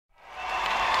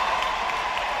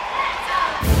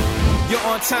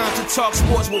on time to talk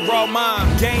sports with Raw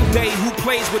Mind. Game day, who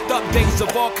plays with updates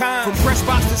of all kinds. From press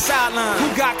box to sideline,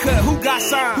 who got cut, who got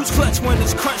signed, who's clutch when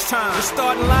it's crunch time. The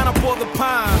starting lineup or the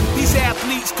pine. These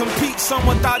athletes compete some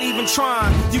without even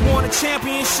trying. You want a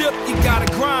championship, you gotta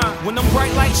grind. When them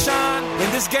bright lights shine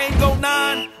and this game go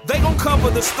 9, they gon'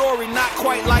 cover the story, not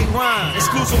quite like Ryan.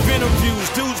 Exclusive interviews,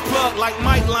 dudes plug like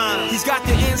Mike Line. He's got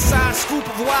the inside scoop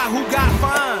of why, who got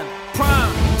fined.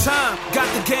 Prime time, got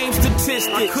the game statistics.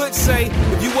 I could say,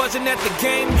 if you wasn't at the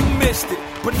game, you missed it.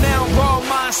 But now Raw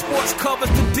Mind Sports covers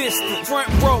the distance. Front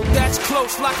row, that's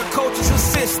close like a coach's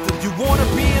assistant. You wanna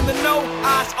be in the know?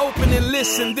 Eyes open and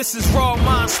listen. This is Raw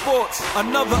Mind Sports,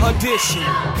 another edition.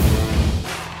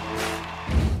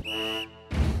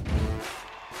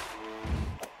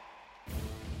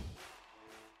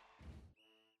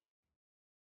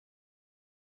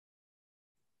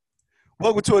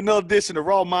 Welcome to another edition of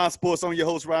Raw Mind Sports. I'm your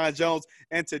host, Ryan Jones.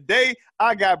 And today,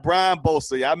 I got Brian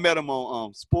Bolster. I met him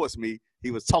on Sports Meet.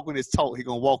 He was talking his talk. He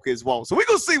going to walk his walk. So we're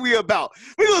going to see what he's about.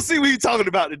 We're going to see what he's talking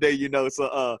about today, you know.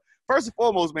 So, first and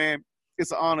foremost, man, it's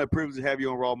an honor and privilege to have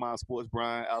you on Raw Mind Sports,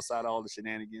 Brian, outside of all the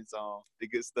shenanigans, the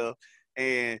good stuff.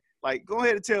 And, go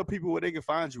ahead and tell people where they can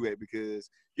find you at, because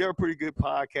you're a pretty good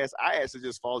podcast. I actually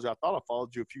just followed you. I thought I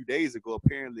followed you a few days ago.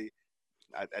 Apparently,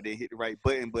 I didn't hit the right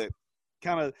button, but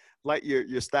kind of like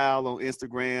your style on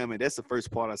Instagram, and that's the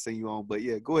first part I seen you on. But,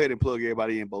 yeah, go ahead and plug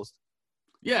everybody in, Bolster.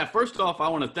 Yeah, first off, I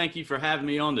want to thank you for having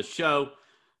me on the show.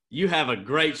 You have a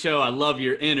great show. I love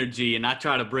your energy, and I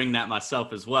try to bring that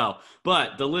myself as well.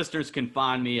 But the listeners can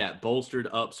find me at Bolstered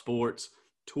Up Sports,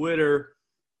 Twitter,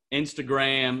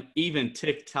 Instagram, even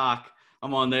TikTok.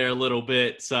 I'm on there a little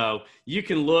bit. So you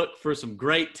can look for some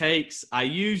great takes. I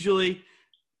usually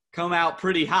come out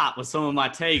pretty hot with some of my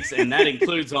takes, and that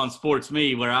includes on Sports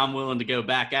Me, where I'm willing to go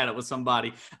back at it with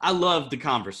somebody. I love the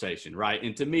conversation, right?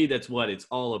 And to me, that's what it's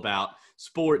all about.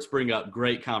 Sports bring up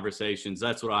great conversations.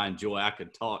 That's what I enjoy. I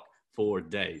could talk for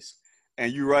days.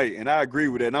 And you're right, and I agree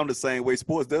with that. And I'm the same way.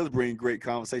 Sports does bring great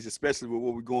conversation, especially with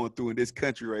what we're going through in this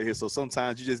country right here. So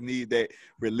sometimes you just need that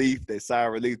relief, that sigh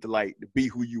of relief to be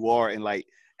who you are and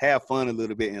have fun a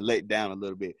little bit and let down a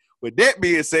little bit. With that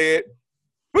being said,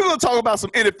 we're going to talk about some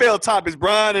NFL topics,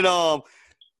 Brian. And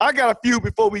I got a few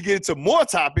before we get into more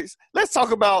topics. Let's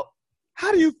talk about,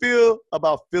 how do you feel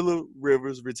about Phillip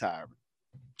Rivers' retirement?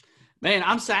 Man,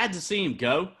 I'm sad to see him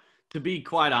go, to be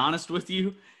quite honest with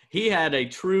you. He had a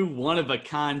true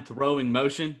one-of-a-kind throwing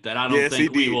motion that I don't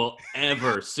think we will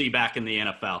ever see back in the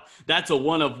NFL. That's a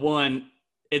one-of-one.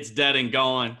 It's dead and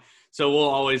gone. So we'll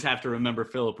always have to remember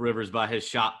Phillip Rivers by his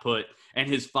shot put and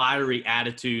his fiery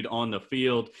attitude on the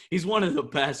field. He's one of the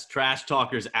best trash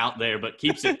talkers out there, but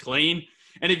keeps it clean.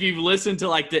 And if you've listened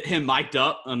to him mic'd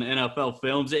up on the NFL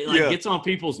films, it gets on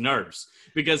people's nerves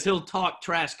because he'll talk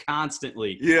trash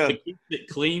constantly. Yeah. But keeps it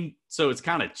clean, so it's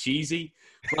kind of cheesy.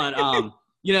 But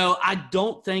I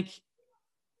don't think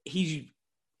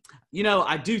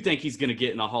I do think he's going to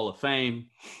get in the Hall of Fame.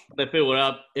 But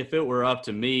if it were up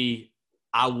to me,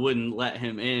 I wouldn't let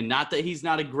him in. Not that he's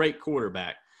not a great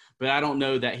quarterback, but I don't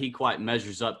know that he quite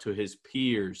measures up to his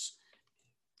peers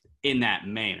in that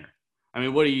manner. I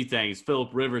mean, what do you think? Is Phillip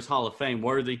Rivers Hall of Fame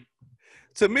worthy?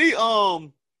 To me,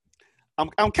 I'm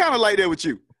kind of like that with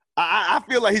you. I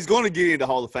feel like he's going to get in the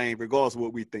Hall of Fame regardless of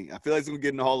what we think. I feel like he's going to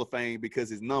get in the Hall of Fame because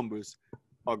his numbers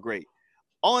are great.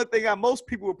 Only thing most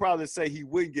people would probably say he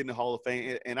wouldn't get in the Hall of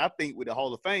Fame, and I think with the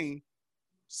Hall of Fame,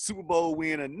 Super Bowl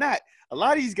win or not, a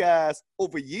lot of these guys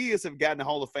over years have gotten the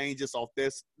Hall of Fame just off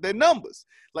their numbers.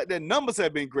 Their numbers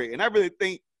have been great, and I really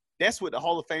think that's what the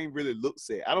Hall of Fame really looks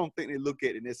at. I don't think they look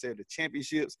at it necessarily the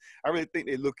championships. I really think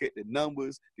they look at the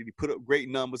numbers. Did he put up great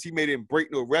numbers? He didn't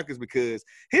break no records because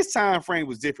his time frame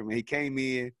was different, man. He came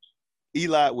in,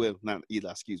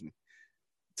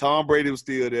 Tom Brady was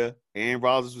still there. Aaron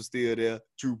Rodgers was still there.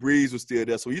 Drew Brees was still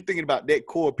there. So you're thinking about that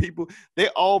core of people, they're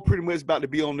all pretty much about to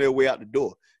be on their way out the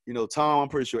door. You know, Tom, I'm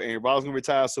pretty sure Aaron Rodgers going to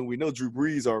retire soon. We know Drew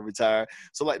Brees are retired.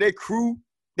 So, that crew,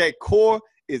 that core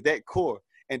is that core.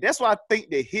 And that's why I think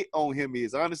the hit on him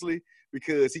is, honestly,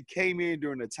 because he came in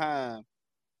during a time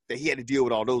that he had to deal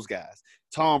with all those guys.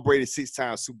 Tom Brady,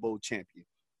 6-time Super Bowl champion.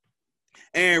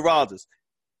 Aaron Rodgers,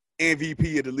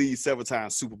 MVP of the league, 7-time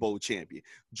Super Bowl champion.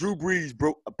 Drew Brees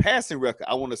broke a passing record,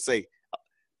 I want to say,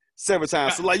 7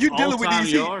 times. So, you're dealing with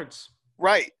these yards.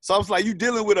 Right. So, I was you're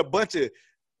dealing with a bunch of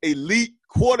elite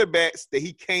quarterbacks that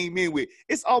he came in with.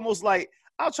 It's almost like,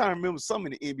 I'm trying to remember some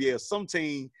in the NBA, some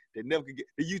team that never could get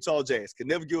 – the Utah Jazz could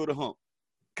never get over the hump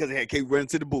because they had kept running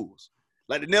to the Bulls.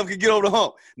 They never could get over the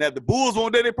hump. Now, if the Bulls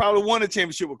weren't there, they probably won a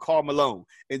championship with Karl Malone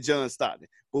and John Stockton.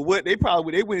 But they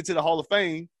went into the Hall of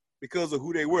Fame because of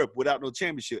who they were without no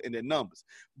championship in their numbers.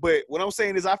 But what I'm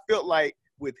saying is I felt like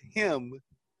with him,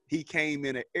 he came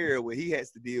in an era where he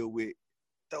has to deal with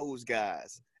those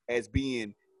guys as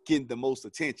getting the most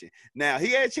attention. Now,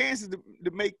 he had chances to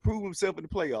prove himself in the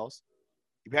playoffs.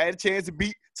 He had a chance to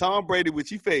beat Tom Brady, which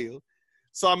he failed.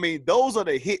 So, I mean, those are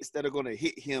the hits that are going to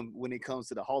hit him when it comes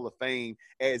to the Hall of Fame,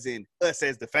 as in us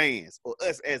as the fans or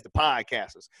us as the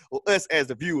podcasters or us as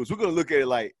the viewers. We're going to look at it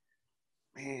like,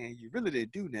 man, you really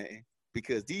didn't do nothing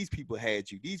because these people had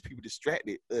you. These people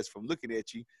distracted us from looking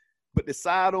at you. But the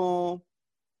sidearm,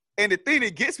 and the thing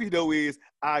that gets me, though, is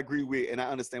I agree with, and I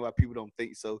understand why people don't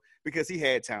think so, because he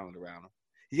had talent around him.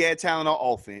 He had talent on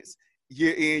offense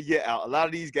year in, year out. A lot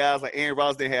of these guys, like Aaron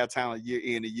Rodgers, didn't have talent year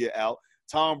in and year out.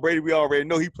 Tom Brady, we already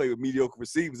know he played with mediocre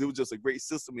receivers. It was just a great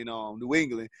system in New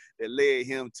England that led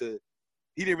him to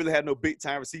 – he didn't really have no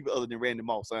big-time receiver other than Randy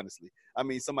Moss, honestly. I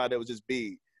mean, somebody that was just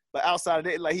big. But outside of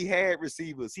that, like, he had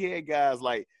receivers. He had guys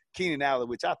like Keenan Allen,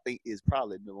 which I think is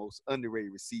probably the most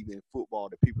underrated receiver in football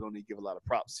that people don't even give a lot of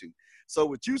props to. So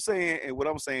what you saying and what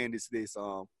I'm saying is this,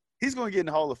 he's going to get in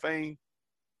the Hall of Fame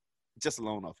just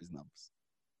alone off his numbers.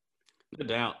 No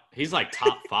doubt. He's like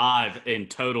top 5 in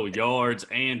total yards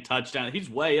and touchdowns. He's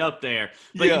way up there.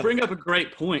 But you bring up a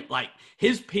great point. Like,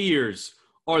 his peers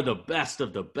are the best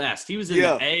of the best. He was in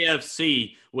the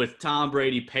AFC with Tom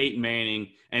Brady, Peyton Manning,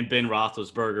 and Ben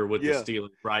Roethlisberger with the Steelers,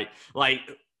 right? Like,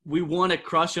 we want to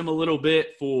crush him a little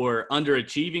bit for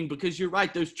underachieving because you're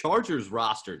right, those Chargers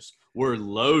rosters were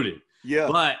loaded. Yeah.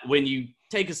 But when you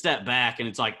take a step back and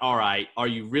it's like, all right, are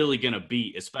you really going to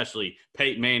beat especially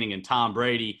Peyton Manning and Tom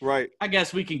Brady? Right. I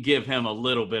guess we can give him a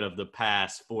little bit of the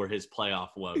pass for his playoff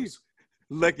woes.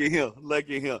 Lucky him.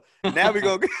 Now we're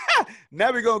going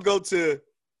to go to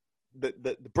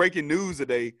the breaking news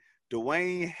today.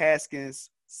 Dwayne Haskins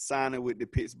signing with the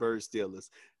Pittsburgh Steelers.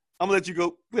 I'm going to let you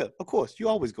go. Well, of course, you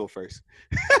always go first.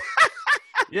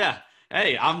 Yeah.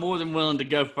 Hey, I'm more than willing to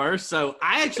go first. So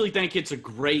I actually think it's a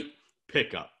great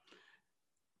pickup.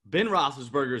 Ben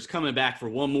Roethlisberger is coming back for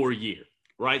one more year,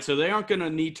 right? So they aren't going to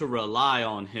need to rely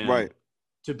on him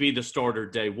to be the starter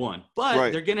day one.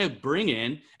 But they're going to bring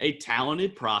in a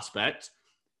talented prospect,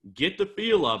 get the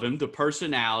feel of him, the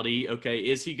personality. Okay,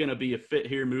 is he going to be a fit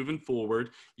here moving forward?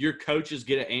 Your coach is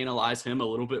going to analyze him a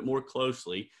little bit more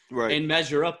closely and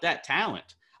measure up that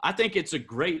talent. I think it's a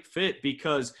great fit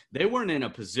because they weren't in a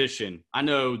position. I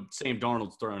know Sam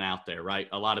Darnold's thrown out there, right?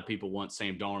 A lot of people want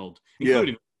Sam Darnold,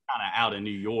 including kind of out in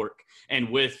New York and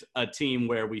with a team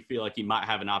where we feel like he might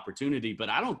have an opportunity. But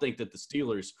I don't think that the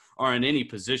Steelers are in any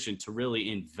position to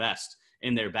really invest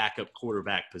in their backup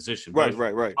quarterback position, both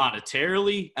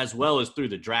monetarily as well as through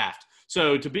the draft.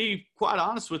 So to be quite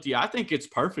honest with you, I think it's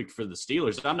perfect for the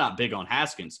Steelers. I'm not big on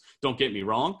Haskins, don't get me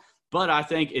wrong, but I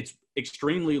think it's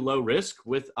extremely low risk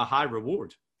with a high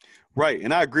reward. Right,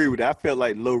 and I agree with that. I felt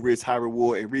like low risk, high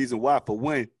reward, and reason why, for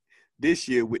one, this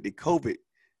year with the COVID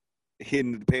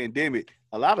hitting the pandemic,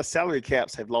 a lot of salary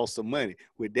caps have lost some money.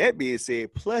 With that being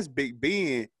said, plus Big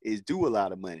Ben is due a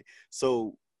lot of money.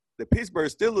 So the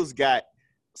Pittsburgh Steelers got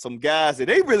some guys that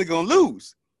they really going to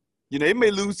lose. You know, they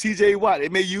may lose T.J. Watt. They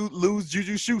may lose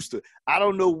Juju Schuster. I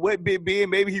don't know what Big Ben,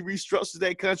 maybe he restructures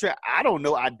that contract. I don't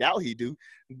know. I doubt he do.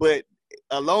 But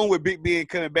along with Big Ben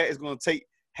coming back, it's going to take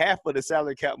half of the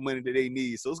salary cap money that they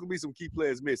need. So it's going to be some key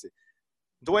players missing.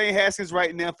 Dwayne Haskins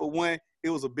right now, for one, it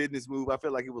was a business move. I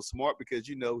feel like it was smart because,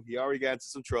 you know, he already got into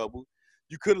some trouble.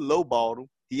 You could have lowballed him.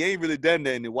 He ain't really done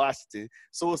that in Washington.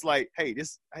 So it's like, hey,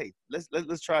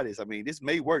 let's try this. I mean, this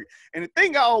may work. And the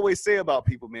thing I always say about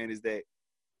people, man, is that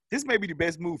this may be the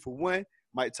best move. For one,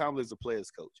 Mike Tomlin is a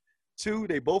player's coach. Two,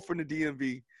 they both from the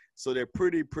DMV, so they're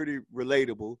pretty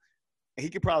relatable. And he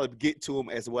could probably get to them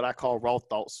as what I call raw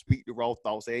thoughts, speak the raw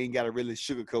thoughts. They ain't got to really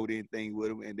sugarcoat anything with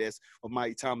them, and that's what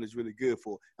Mike Tomlin is really good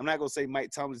for. I'm not going to say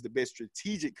Mike Tomlin is the best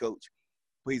strategic coach,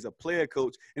 but he's a player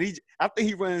coach. And I think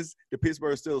he runs the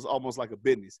Pittsburgh Steelers almost like a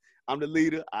business. I'm the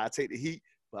leader. I take the heat,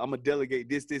 but I'm going to delegate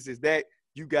this, that.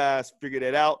 You guys figure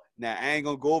that out. Now, I ain't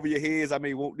going to go over your heads. I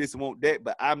may want this and want that,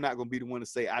 but I'm not going to be the one to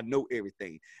say I know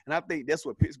everything. And I think that's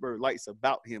what Pittsburgh likes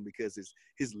about him, because it's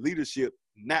his leadership,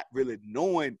 not really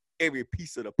knowing every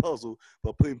piece of the puzzle,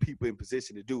 but putting people in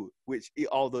position to do it, which,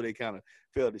 although they kind of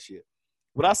failed this year.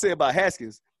 What I say about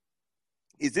Haskins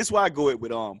is this why I go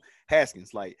with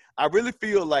Haskins. Like, I really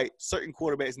feel like certain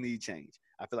quarterbacks need change.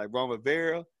 I feel like Ron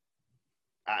Rivera,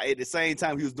 at the same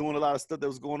time, he was doing a lot of stuff that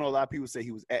was going on. A lot of people say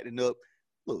he was acting up.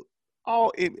 Look,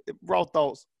 raw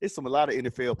thoughts, there's a lot of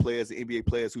NFL players and NBA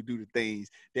players who do the things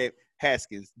that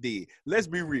Haskins did. Let's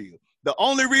be real. The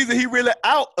only reason he really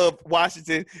out of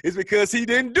Washington is because he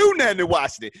didn't do nothing in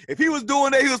Washington. If he was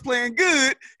doing that, he was playing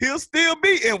good, he'll still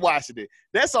be in Washington.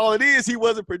 That's all it is. He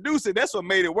wasn't producing. That's what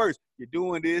made it worse. You're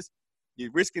doing this,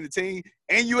 you're risking the team,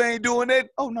 and you ain't doing that.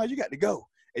 Oh no, you got to go.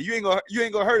 And you ain't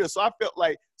gonna hurt us. So I felt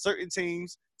like certain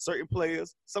teams, certain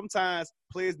players, sometimes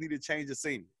players need to change the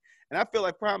scenery. And I feel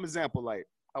like prime example, like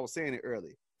I was saying it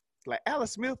earlier, like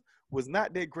Alex Smith was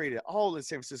not that great at all in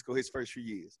San Francisco his first few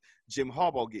years. Jim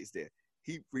Harbaugh gets there.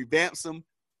 He revamps him,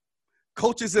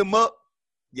 coaches him up.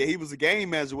 Yeah, he was a game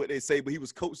manager, what they say, but he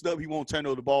was coached up. He won't turn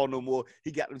over the ball no more.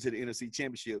 He got them to the NFC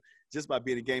Championship just by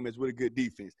being a game manager with a good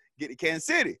defense. Get to Kansas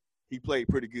City, he played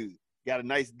pretty good. Got a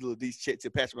nice little decent check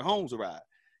till Patrick Mahomes arrived.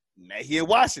 Now he in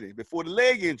Washington before the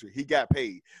leg injury, he got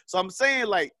paid. So I'm saying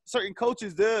like certain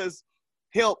coaches does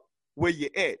help where you're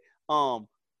at.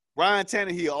 Ryan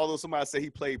Tannehill, although somebody said he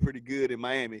played pretty good in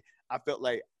Miami, I felt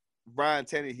like Ryan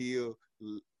Tannehill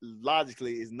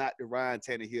logically is not the Ryan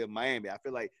Tannehill in Miami. I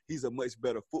feel like he's a much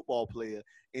better football player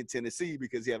in Tennessee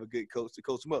because he have a good coach to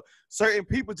coach him up. Certain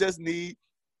people just need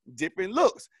different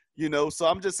looks, you know. So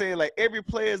I'm just saying like every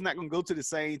player is not going to go to the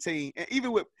same team. And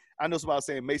even with, I know somebody was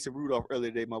saying Mason Rudolph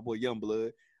earlier today, my boy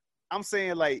Youngblood. I'm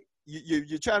saying like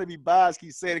you're trying to be biased,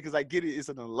 keep saying it because I get it. It's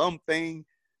an alum thing.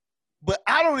 But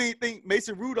I don't even think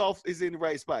Mason Rudolph is in the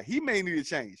right spot. He may need a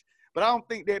change. But I don't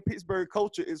think that Pittsburgh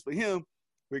culture is for him,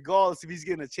 regardless if he's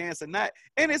getting a chance or not.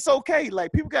 And it's okay.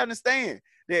 Like, people got to understand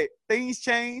that things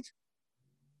change.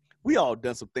 We all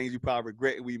done some things we probably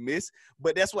regret and we miss.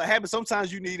 But that's what happens.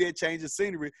 Sometimes you need that change of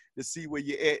scenery to see where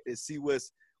you're at and see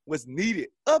what's needed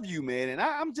of you, man. And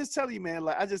I'm just telling you, man,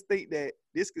 like, I just think that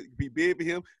this could be big for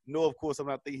him. No, of course, I'm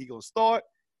not thinking he's going to start.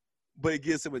 But it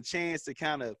gives him a chance to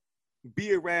kind of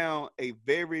be around a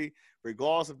very,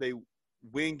 regardless if they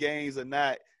win games or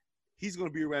not, he's going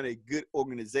to be around a good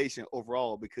organization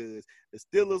overall because the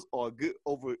Steelers are a good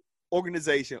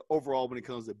organization overall when it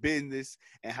comes to business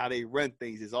and how they run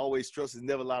things. There's always trust. There's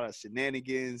never a lot of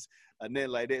shenanigans or nothing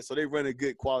like that. So they run a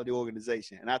good quality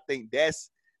organization. And I think that's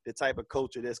the type of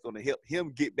culture that's going to help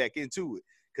him get back into it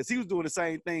because he was doing the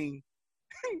same thing.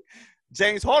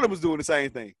 James Harden was doing the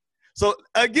same thing. So,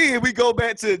 again, we go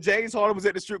back to James Harden was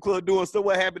at the strip club doing stuff.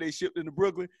 What happened? They shipped him to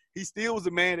Brooklyn. He still was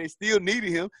a man. They still needed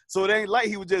him. So, it ain't like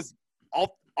he was just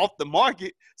off the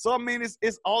market. So, I mean,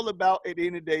 it's all about, at the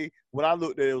end of the day, what I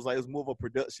looked at, it was more of a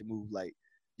production move. Like,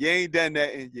 you ain't done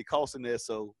that and you're costing there,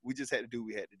 so we just had to do what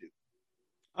we had to do.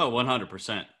 Oh,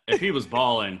 100%. If he was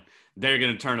balling, they're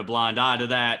going to turn a blind eye to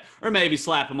that or maybe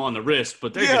slap him on the wrist,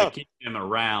 but they're going to keep him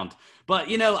around. But,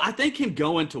 I think him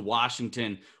going to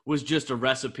Washington was just a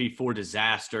recipe for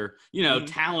disaster.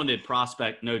 Talented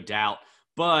prospect, no doubt,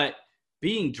 but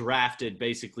being drafted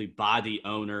basically by the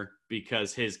owner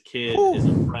because his kid is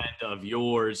a friend of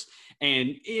yours.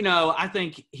 And, I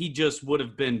think he just would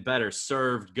have been better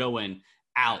served going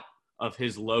out of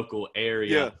his local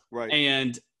area. Yeah, right.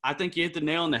 And I think you hit the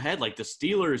nail on the head. Like, the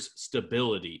Steelers'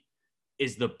 stability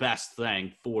is the best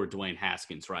thing for Dwayne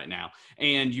Haskins right now.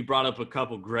 And you brought up a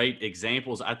couple great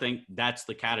examples. I think that's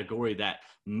the category that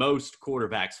most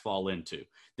quarterbacks fall into.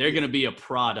 They're going to be a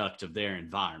product of their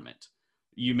environment.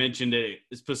 You mentioned it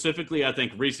specifically, I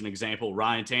think, recent example,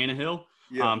 Ryan Tannehill.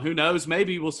 Yeah. Who knows?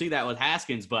 Maybe we'll see that with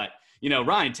Haskins. But,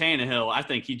 Ryan Tannehill, I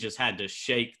think he just had to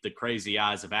shake the crazy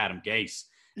eyes of Adam Gase.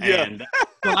 Yeah. And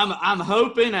so I'm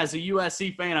hoping, as a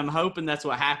USC fan, I'm hoping that's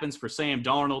what happens for Sam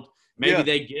Darnold. Maybe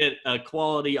they get a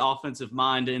quality offensive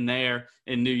mind in there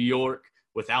in New York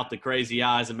without the crazy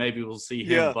eyes, and maybe we'll see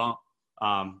him bump.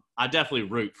 I definitely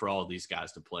root for all these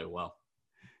guys to play well.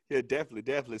 Yeah,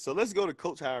 definitely. So let's go to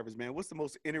coach hirings, man. What's the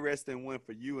most interesting one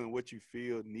for you and what you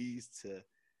feel needs to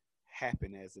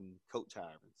happen as in coach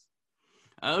hirings?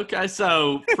 Okay,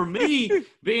 so for me,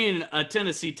 being a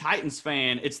Tennessee Titans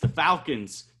fan, it's the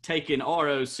Falcons taking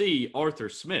ROC, Arthur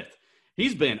Smith.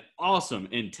 He's been awesome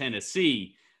in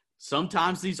Tennessee.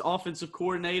 Sometimes these offensive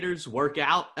coordinators work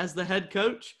out as the head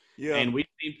coach, and we've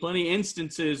seen plenty of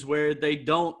instances where they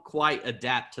don't quite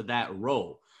adapt to that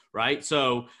role, right?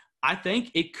 So I think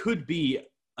it could be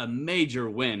a major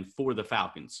win for the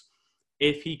Falcons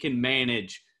if he can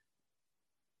manage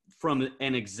from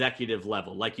an executive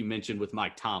level, like you mentioned with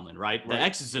Mike Tomlin, right? The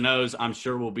X's and O's, I'm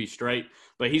sure, will be straight,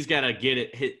 but he's got to get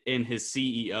it hit in his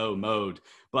CEO mode.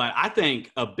 But I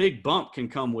think a big bump can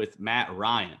come with Matt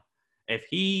Ryan. If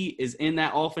he is in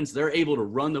that offense, they're able to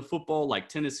run the football like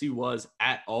Tennessee was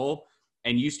at all,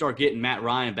 and you start getting Matt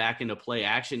Ryan back into play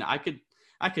action, I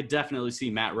could definitely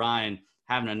see Matt Ryan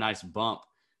having a nice bump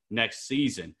next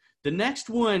season. The next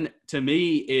one to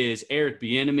me is Eric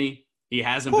Bieniemy. He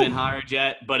hasn't been hired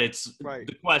yet, but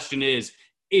the question is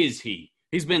he?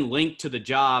 He's been linked to the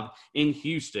job in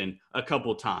Houston a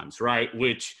couple times, right?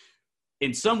 Which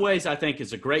in some ways I think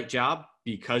is a great job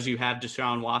because you have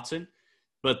Deshaun Watson.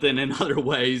 But then in other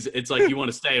ways, it's like you want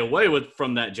to stay away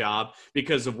from that job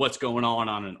because of what's going on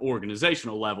an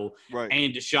organizational level. Right.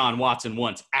 And Deshaun Watson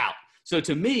wants out. So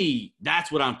to me,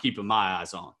 that's what I'm keeping my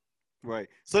eyes on. Right.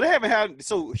 So they haven't had –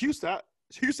 so Houston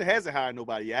hasn't hired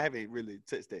nobody yet. I haven't really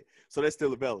touched that. So that's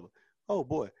still available. Oh,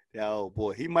 boy. Yeah, oh,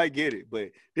 boy. He might get it.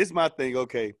 But this is my thing,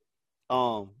 okay,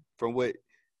 from what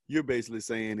you're basically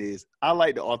saying is I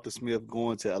like the Arthur Smith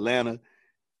going to Atlanta.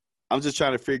 I'm just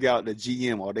trying to figure out the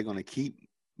GM. Are they going to keep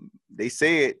 – they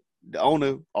said the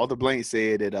owner, Arthur Blank,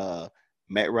 said that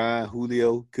Matt Ryan,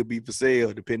 Julio could be for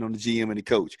sale depending on the GM and the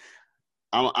coach.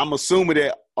 I'm assuming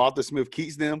that Arthur Smith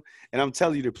keeps them, and I'm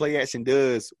telling you the play action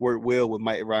does work well with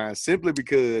Matt Ryan simply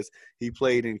because he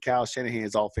played in Kyle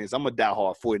Shanahan's offense. I'm a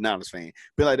diehard 49ers fan.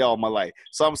 Been like that all my life.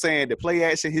 So I'm saying the play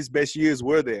action, his best years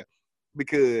were there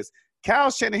because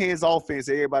Kyle Shanahan's offense,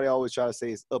 everybody always try to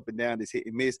say it's up and down, it's hit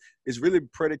and miss, is really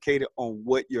predicated on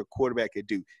what your quarterback can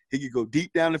do. He can go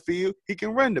deep down the field. He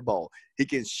can run the ball. He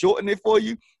can shorten it for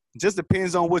you. Just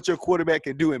depends on what your quarterback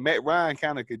can do, and Matt Ryan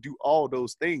kind of could do all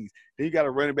those things. Then you got a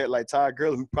running back like Todd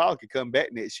Gurley, who probably could come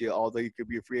back next year, although he could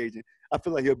be a free agent. I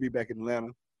feel like he'll be back in Atlanta,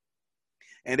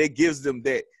 and it gives them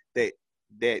that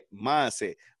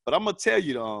mindset. But I'm gonna tell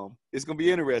you, it's gonna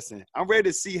be interesting. I'm ready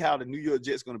to see how the New York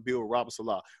Jets gonna build Robert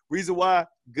Saleh. Reason why,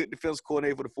 good defense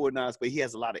coordinator for the 49ers, but he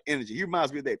has a lot of energy. He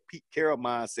reminds me of that Pete Carroll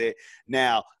mindset.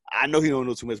 Now, I know he don't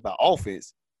know too much about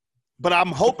offense, but I'm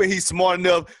hoping he's smart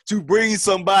enough to bring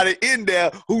somebody in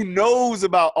there who knows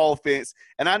about offense.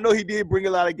 And I know he did bring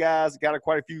a lot of guys, got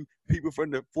quite a few people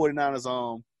from the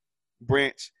 49ers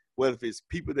branch, whether it's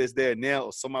people that's there now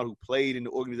or somebody who played in the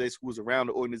organization, who was around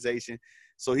the organization.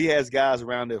 So he has guys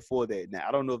around there for that. Now,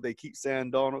 I don't know if they keep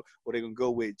Sam Darnold or they're going to go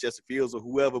with Justin Fields or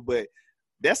whoever, but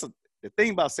the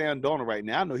thing about Sam Darnold right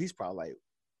now, I know he's probably like,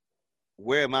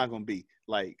 where am I going to be?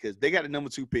 Like, because they got the number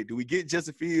 2 pick. Do we get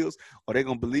Justin Fields? Are they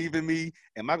going to believe in me?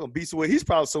 Am I going to be somewhere? He's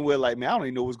probably somewhere like, man, I don't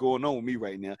even know what's going on with me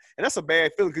right now. And that's a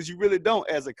bad feeling because you really don't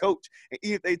as a coach. And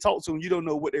even if they talk to him, you don't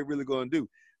know what they're really going to do.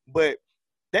 But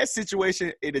that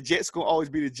situation, and the Jets going to always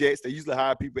be the Jets. They usually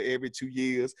hire people every 2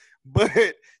 years.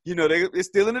 But, you know, they're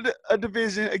still in a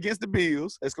division against the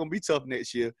Bills. That's going to be tough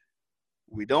next year.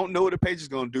 We don't know what the Patriots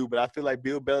going to do, but I feel like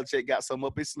Bill Belichick got something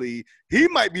up his sleeve. He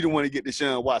might be the one to get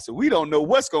Deshaun Watson. We don't know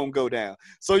what's going to go down.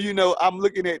 So, you know, I'm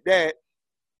looking at that.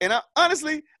 And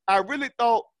honestly, I really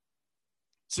thought,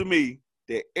 to me,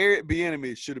 that Eric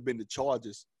Bieniemy should have been the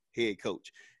Chargers head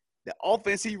coach. The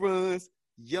offense he runs,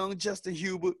 young Justin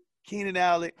Herbert, Keenan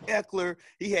Allen, Eckler.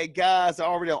 He had guys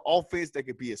already on offense that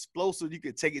could be explosive. You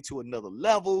could take it to another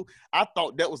level. I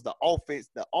thought that was the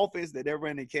offense. The offense that they're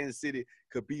running in Kansas City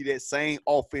could be that same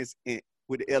offense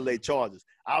with the LA Chargers.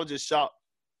 I was just shocked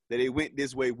that they went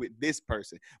this way with this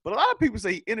person. But a lot of people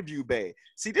say he interviewed bad.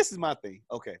 See, this is my thing.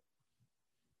 Okay.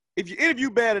 If you interview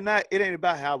bad or not, it ain't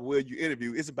about how well you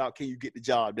interview. It's about can you get the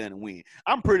job done and win.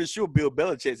 I'm pretty sure Bill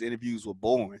Belichick's interviews were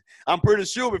boring. I'm pretty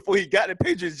sure before he got the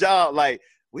Patriots job, like,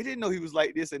 we didn't know he was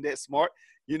like this and that smart,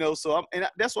 you know. So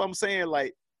that's what I'm saying.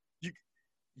 Like, you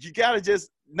gotta just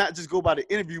not just go by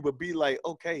the interview, but be like,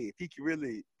 okay, if he can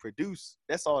really produce,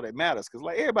 that's all that matters. Because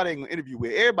like everybody ain't gonna interview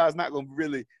with. Everybody's not gonna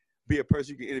really be a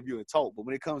person you can interview and talk. But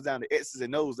when it comes down to X's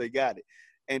and O's, they got it.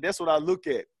 And that's what I look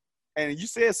at. And you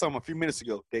said something a few minutes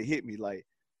ago that hit me, like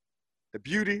the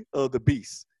beauty of the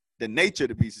beast, the nature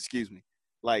of the beast. Excuse me.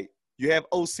 Like you have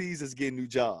OCs that's getting new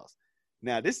jobs.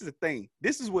 Now, this is the thing.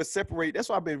 This is what separates – that's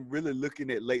what I've been really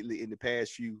looking at lately in the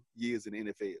past few years in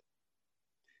the NFL.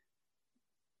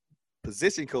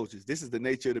 Position coaches, this is the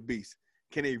nature of the beast.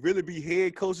 Can they really be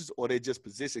head coaches or they just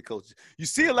position coaches? You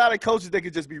see a lot of coaches that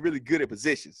can just be really good at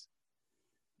positions.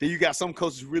 Then you got some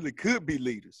coaches who really could be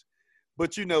leaders.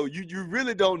 But, you know, you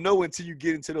really don't know until you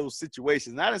get into those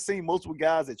situations. And I've seen multiple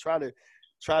guys that try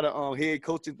to head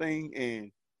coaching thing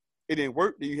and it didn't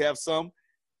work. Then you have some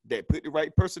that put the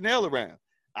right personnel around.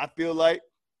 I feel like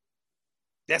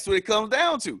that's what it comes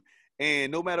down to.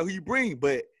 And no matter who you bring,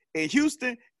 but in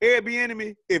Houston, Eric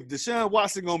Bieniemy, if Deshaun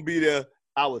Watson going to be there,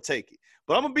 I will take it.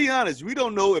 But I'm going to be honest, we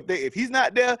don't know if he's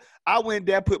not there, I went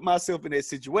there, put myself in that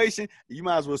situation. You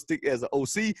might as well stick as an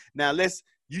OC. Now,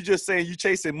 you just saying you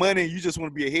chasing money and you just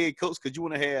want to be a head coach because you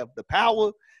want to have the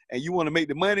power and you want to make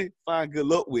the money, fine, good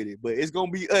luck with it. But it's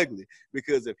going to be ugly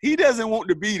because if he doesn't want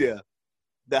to be there,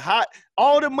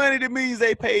 all the money that means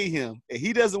they pay him, and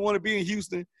he doesn't want to be in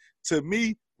Houston, to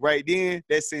me, right then,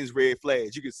 that sends red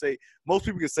flags. You can say, most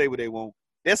people can say what they want.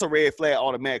 that's a red flag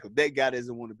automatically. That guy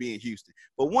doesn't want to be in Houston.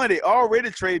 But one, they already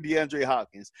traded DeAndre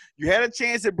Hopkins. You had a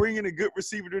chance at bringing a good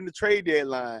receiver during the trade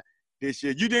deadline this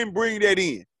year. You didn't bring that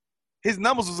in. His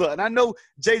numbers was up. And I know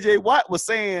J.J. Watt was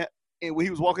saying, and when he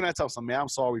was walking out, talking, man, I'm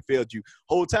sorry we failed you.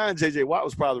 Whole time, J.J. Watt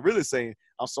was probably really saying,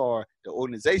 I'm sorry the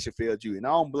organization failed you, and I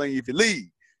don't blame you if you leave.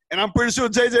 And I'm pretty sure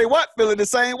J.J. Watt feeling the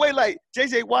same way. Like,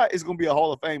 J.J. Watt is going to be a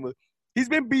Hall of Famer. He's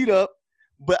been beat up,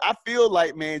 but I feel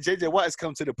like, man, J.J. Watt has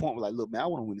come to the point where, like, look, man, I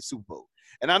want to win the Super Bowl.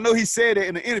 And I know he said that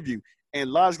in the interview,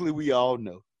 and logically we all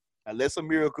know. Unless a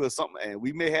miracle or something, and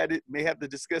we may have to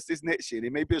discuss this next year.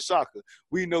 It may be a shocker.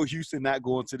 We know Houston not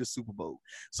going to the Super Bowl.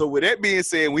 So with that being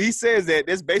said, when he says that,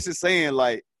 that's basically saying,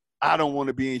 like, I don't want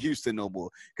to be in Houston no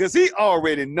more. Because he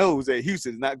already knows that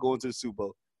Houston is not going to the Super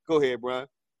Bowl. Go ahead, Brian.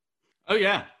 Oh,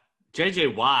 yeah. J.J.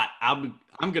 Watt, I'm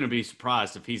going to be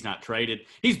surprised if he's not traded.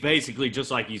 He's basically,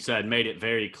 just like you said, made it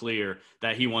very clear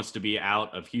that he wants to be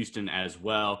out of Houston as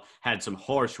well. Had some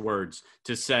harsh words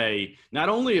to say, not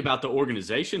only about the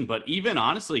organization, but even,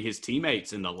 honestly, his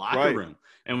teammates in the locker room.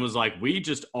 And was like, we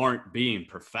just aren't being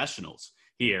professionals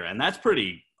here. And that's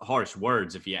pretty harsh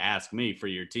words, if you ask me, for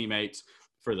your teammates,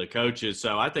 for the coaches.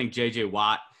 So I think J.J.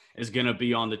 Watt is going to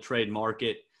be on the trade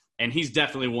market. And he's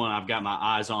definitely one I've got my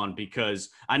eyes on because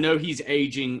I know he's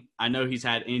aging. I know he's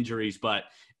had injuries. But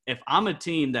if I'm a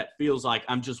team that feels like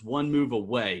I'm just one move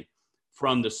away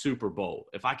from the Super Bowl,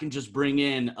 if I can just bring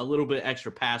in a little bit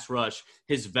extra pass rush,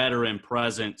 his veteran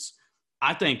presence,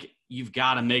 I think you've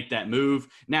got to make that move.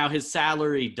 Now, his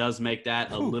salary does make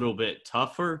that a little bit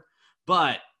tougher.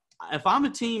 But if I'm a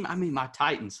team, I mean, my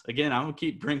Titans, again, I'm going to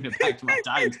keep bringing it back to my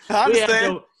Titans. I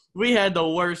understand. We had the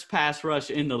worst pass rush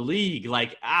in the league.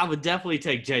 Like, I would definitely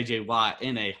take J.J. Watt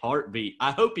in a heartbeat.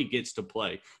 I hope he gets to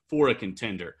play for a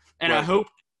contender. And I hope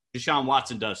Deshaun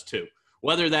Watson does too.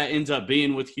 Whether that ends up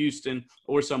being with Houston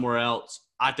or somewhere else,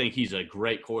 I think he's a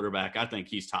great quarterback. I think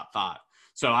he's top 5.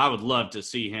 So I would love to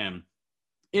see him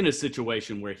in a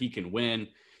situation where he can win.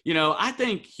 You know, I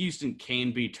think Houston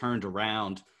can be turned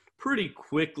around pretty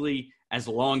quickly as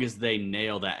long as they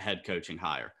nail that head coaching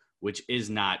hire, which is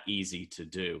not easy to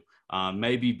do.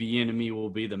 Maybe Bieniemy will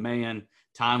be the man.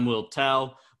 Time will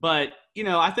tell. But, you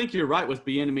know, I think you're right with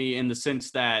Bieniemy in the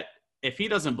sense that if he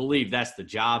doesn't believe that's the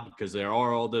job because there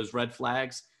are all those red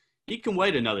flags, he can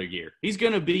wait another year. He's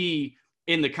going to be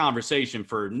in the conversation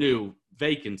for new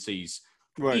vacancies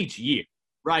each year,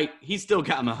 right? He's still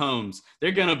got Mahomes.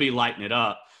 They're going to be lighting it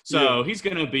up. So he's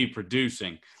going to be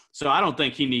producing. So I don't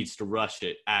think he needs to rush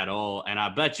it at all. And I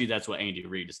bet you that's what Andy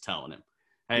Reid is telling him.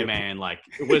 Hey, man, like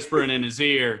whispering in his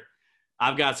ear,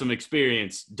 I've got some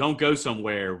experience. Don't go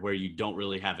somewhere where you don't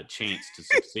really have a chance to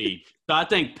succeed. So I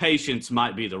think patience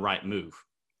might be the right move.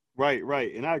 Right.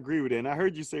 And I agree with that. And I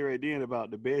heard you say right then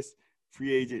about the best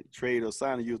free agent trade or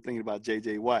signing you were thinking about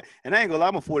J.J. Watt. And I ain't gonna lie,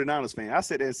 I'm a 49ers fan. I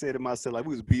said that and said to myself, like,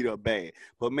 we was beat up bad.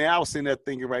 But, man, I was sitting there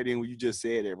thinking right then when you just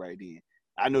said that right then.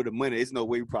 I know the money. There's no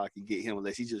way we probably can get him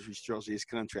unless he just restructures his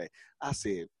contract. I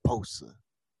said, Bosa,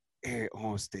 Eric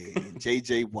Armstead, and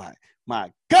J.J. Watt.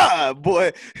 My God,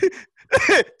 boy.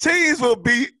 Teams will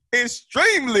be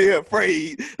extremely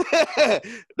afraid.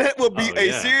 That would be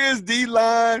a serious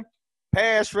D-line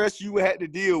pass rush you would have to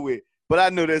deal with. But I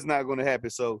know that's not going to happen.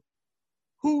 So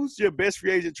who's your best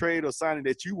free agent trade or signing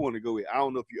that you want to go with? I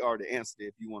don't know if you already answered it,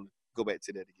 if you want to go back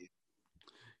to that again.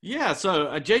 Yeah,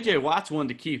 so J.J. Watt's one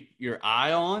to keep your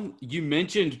eye on. You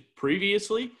mentioned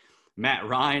previously Matt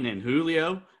Ryan and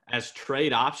Julio as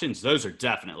trade options. Those are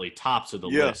definitely tops of the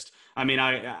list. I mean,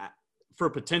 for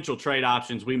potential trade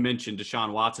options, we mentioned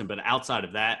Deshaun Watson, but outside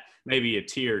of that, maybe a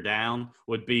tier down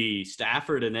would be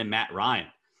Stafford and then Matt Ryan.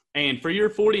 And for your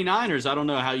 49ers, I don't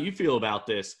know how you feel about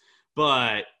this,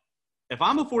 but if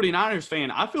I'm a 49ers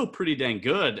fan, I feel pretty dang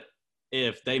good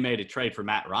if they made a trade for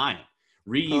Matt Ryan.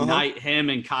 Reunite him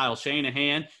and Kyle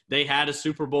Shanahan. They had a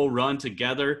Super Bowl run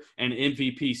together, an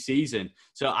MVP season.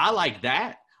 So I like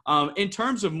that. In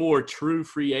terms of more true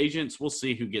free agents, we'll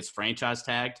see who gets franchise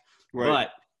tagged. Right.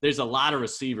 But there's a lot of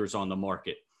receivers on the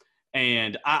market.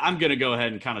 And I'm going to go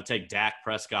ahead and kind of take Dak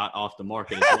Prescott off the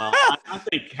market as well. I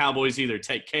think Cowboys either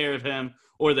take care of him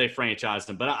or they franchise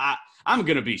him. But I'm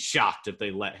going to be shocked if they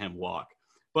let him walk.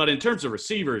 But in terms of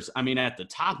receivers, I mean, at the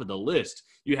top of the list,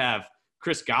 you have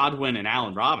Chris Godwin and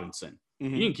Allen Robinson. You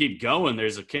can keep going.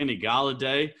 There's a Kenny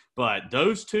Golladay. But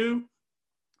those two,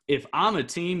 if I'm a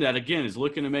team that, again, is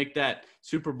looking to make that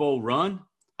Super Bowl run,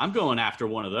 I'm going after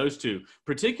one of those two.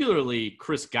 Particularly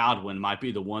Chris Godwin might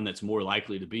be the one that's more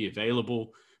likely to be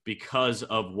available because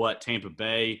of what Tampa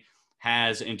Bay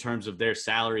has in terms of their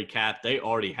salary cap. They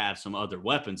already have some other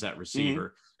weapons at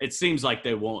receiver. It seems like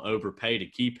they won't overpay to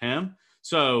keep him.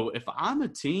 So if I'm a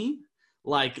team,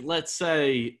 like, let's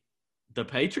say the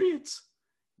Patriots,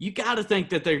 you got to think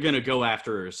that they're going to go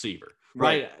after a receiver,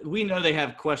 right? We know they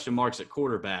have question marks at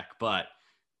quarterback, but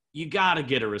you got to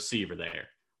get a receiver there.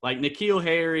 Like N'Keal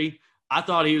Harry, I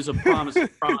thought he was a promising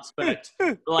prospect.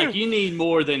 But like, you need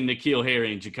more than N'Keal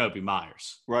Harry and Jacoby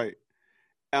Myers. Right.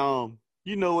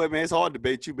 You know what, man? It's hard to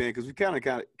debate you, man, because we kind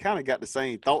of got the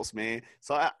same thoughts, man.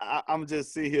 So I'm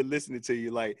just sitting here listening to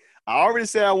you. Like, I already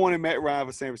said I wanted Matt Ryan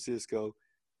for San Francisco.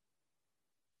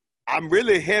 I'm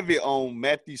really heavy on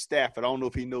Matthew Stafford. I don't know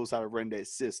if he knows how to run that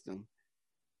system.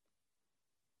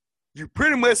 You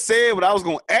pretty much said what I was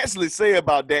going to actually say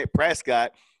about Dak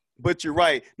Prescott, but you're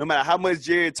right. No matter how much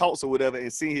Jerry talks or whatever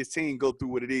and seeing his team go through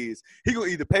what it is, he going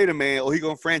to either pay the man or he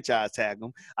going to franchise tag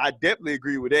him. I definitely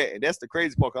agree with that, and that's the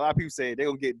crazy part. A lot of people say they're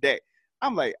going to get Dak.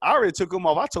 I'm like, I already took him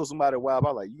off. I told somebody a while ago,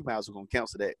 I was like, you might as well going to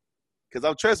cancel that.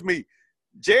 Because trust me,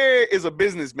 Jerry is a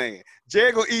businessman.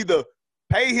 Jerry going to either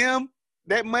pay him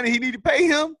that money he need to pay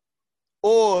him,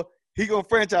 or he gonna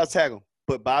franchise tag him.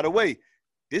 But by the way,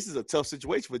 this is a tough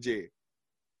situation for Jerry.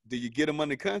 Do you get him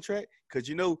under contract? Because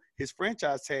you know his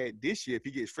franchise tag this year, if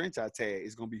he gets franchise tag,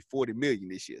 is gonna be $40 million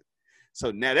this year. So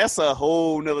now that's a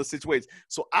whole nother situation.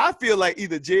 So I feel like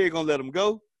either Jerry gonna let him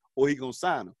go or he gonna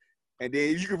sign him. And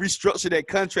then you can restructure that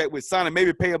contract with signing,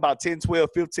 maybe pay about 10, 12,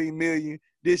 15 million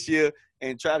this year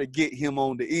and try to get him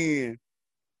on the end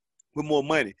with more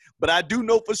money. But I do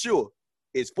know for sure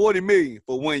it's $40 million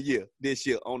for 1 year this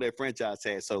year on that franchise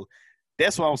tag. So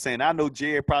that's what I'm saying. I know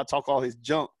Jerry probably talk all his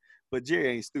junk, but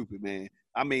Jerry ain't stupid, man.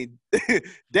 I mean,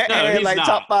 had like not.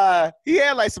 Top 5. He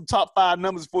had like some top 5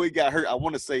 numbers before he got hurt. I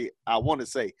want to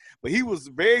say, but he was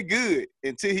very good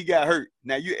until he got hurt.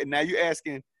 Now you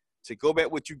asking to go back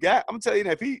what you got. I'm telling you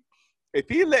that if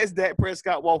he lets Dak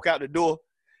Prescott walk out the door,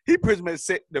 he pretty much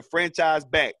set the franchise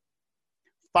back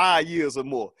 5 years or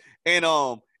more. And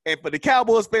for the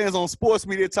Cowboys fans on sports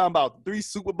media talking about 3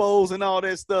 Super Bowls and all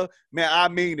that stuff, man, I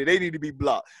mean that they need to be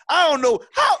blocked. I don't know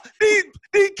how these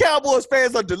Cowboys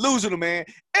fans are delusional, man.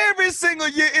 Every single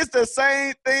year it's the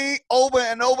same thing over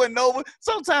and over and over.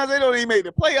 Sometimes they don't even make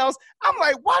the playoffs. I'm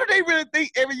like, why do they really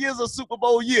think every year is a Super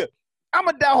Bowl year? I'm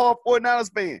a diehard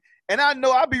 49ers fan, and I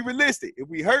know I'll be realistic. If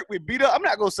we hurt, we beat up, I'm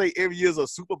not going to say every year is a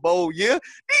Super Bowl year.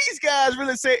 These guys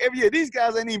really say every year. These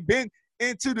guys ain't even been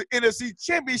into the NFC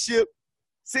Championship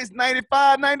since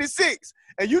 95, 96.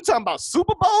 And you talking about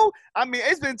Super Bowl? I mean,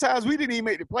 it's been times we didn't even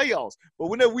make the playoffs. But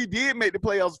whenever we did make the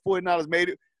playoffs, the 49ers made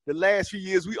it. The last few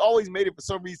years, we always made it for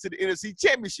some reason to the NFC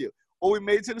Championship. Or we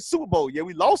made it to the Super Bowl. Yeah,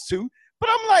 we lost 2. But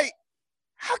I'm like,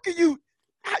 how can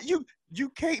you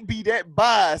can't be that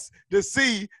biased to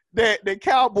see that the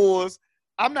Cowboys,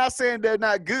 I'm not saying they're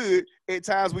not good at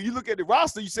times. When you look at the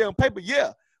roster, you say on paper,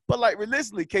 yeah. But, like,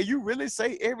 realistically, can you really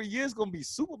say every year is going to be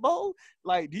Super Bowl?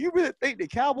 Like, do you really think the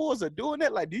Cowboys are doing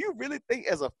that? Like, do you really think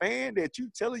as a fan that you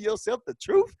telling yourself the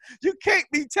truth? You can't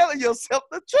be telling yourself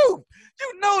the truth.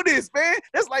 You know this, man.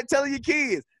 That's like telling your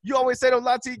kids. You always say don't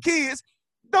lie to your kids.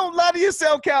 Don't lie to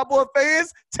yourself, Cowboy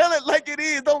fans. Tell it like it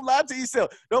is. Don't lie to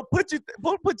yourself. Don't put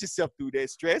yourself through that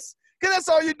stress. Because that's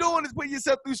all you're doing is putting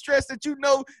yourself through stress that you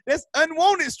know that's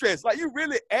unwanted stress. Like, you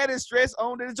really added stress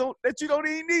on that you don't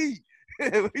even need.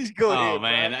 Go ahead,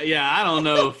 man. Bro. Yeah, I don't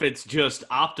know if it's just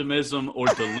optimism or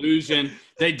delusion.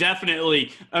 They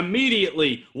definitely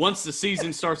immediately, once the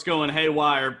season starts going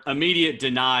haywire, immediate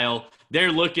denial.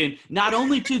 They're looking not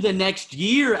only to the next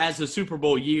year as a Super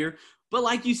Bowl year, but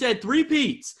like you said,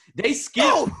 3-peats. They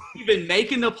skip even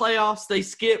making the playoffs. They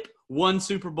skip 1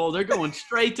 Super Bowl. They're going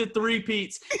straight to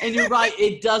 3-peats. And you're right,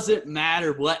 it doesn't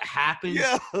matter what happens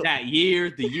that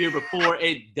year, the year before.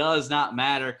 It does not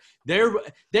matter.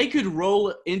 They could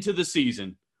roll into the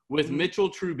season with Mitchell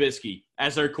Trubisky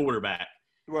as their quarterback,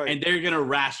 and they're going to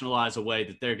rationalize a way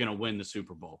that they're going to win the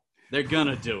Super Bowl. They're going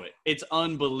to do it. It's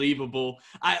unbelievable.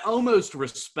 I almost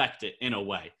respect it in a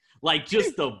way, like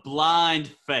just the blind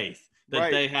faith that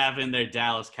they have in their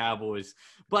Dallas Cowboys.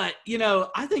 But, you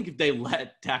know, I think if they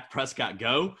let Dak Prescott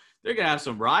go, they're going to have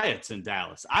some riots in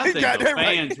Dallas. I think the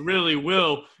fans really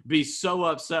will be so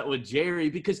upset with Jerry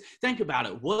because think about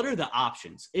it. What are the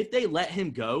options? If they let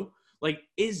him go, like,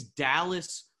 is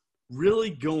Dallas really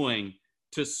going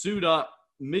to suit up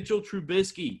Mitchell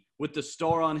Trubisky with the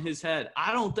star on his head?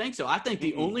 I don't think so. I think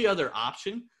the only other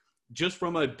option, just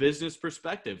from a business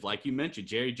perspective, like you mentioned,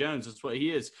 Jerry Jones, that's what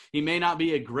he is. He may not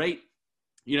be a great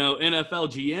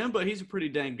NFL GM, but he's a pretty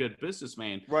dang good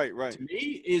businessman. Right. To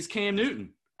me, is Cam Newton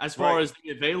as far as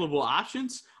the available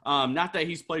options. Not that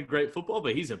he's played great football,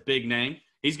 but he's a big name.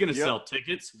 He's going to sell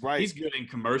tickets. Right. He's good in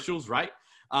commercials, right?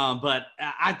 But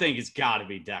I think it's got to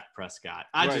be Dak Prescott.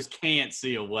 I just can't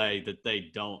see a way that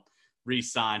they don't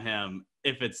re-sign him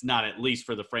if it's not at least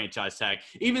for the franchise tag.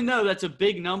 Even though that's a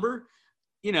big number,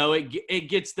 you know, it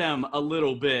gets them a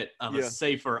little bit of a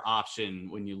safer option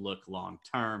when you look long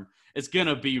term. It's going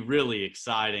to be really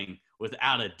exciting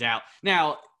without a doubt.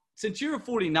 Now, since you're a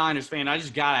 49ers fan, I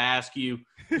just got to ask you,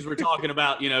 because we're talking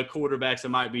about, you know, quarterbacks that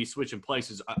might be switching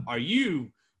places. Are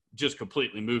you just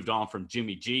completely moved on from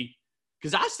Jimmy G?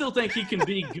 Because I still think he can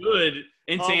be good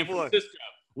in San Francisco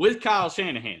with Kyle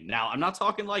Shanahan. Now, I'm not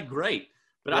talking like great,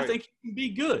 but I think he can be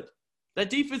good. That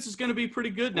defense is going to be pretty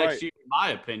good next year, in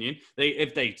my opinion,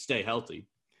 if they stay healthy.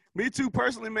 Me too,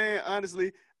 personally, man.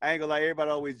 Honestly, I ain't gonna lie.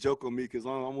 Everybody always joke on me because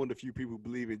I'm one of the few people who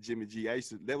believe in Jimmy G.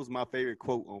 That was my favorite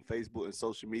quote on Facebook and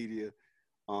social media,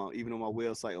 even on my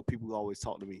website. Or people who always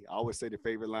talk to me. I always say the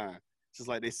favorite line, just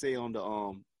like they say on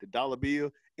the dollar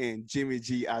bill. And Jimmy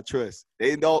G, I trust.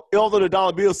 Although the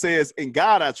dollar bill says "In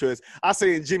God I trust," I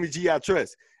say "In Jimmy G, I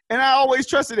trust," and I always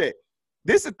trusted that.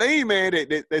 This is a thing, man,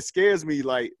 that scares me,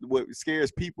 like what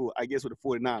scares people, I guess, with the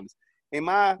 49ers. Am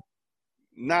I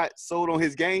not sold on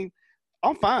his game?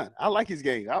 I'm fine. I like his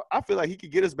game. I feel like he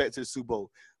could get us back to the Super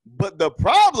Bowl. But the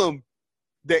problem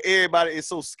that everybody is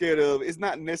so scared of is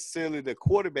not necessarily the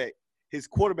quarterback, his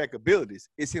quarterback abilities.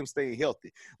 It's him staying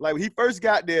healthy. Like when he first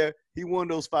got there, he won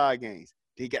those 5 games.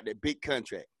 He got that big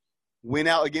contract. Went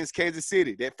out against Kansas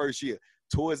City that first year.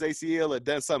 Tore his ACL or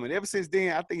done something. Ever since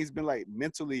then, I think he's been like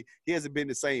mentally, he hasn't been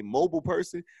the same mobile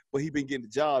person, but he's been getting the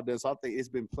job done. So I think it's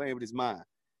been playing with his mind.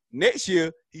 Next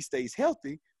year, he stays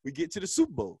healthy. We get to the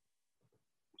Super Bowl.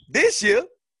 This year,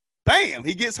 bam,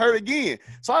 he gets hurt again.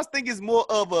 So I think it's more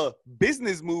of a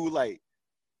business move. Like,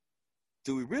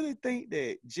 do we really think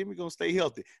that Jimmy gonna stay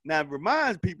healthy? Now, it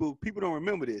reminds people don't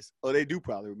remember this, or they do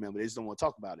probably remember. They just don't want to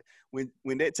talk about it.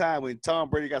 When that time when Tom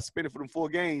Brady got suspended for them 4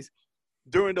 games,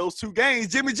 during those 2 games,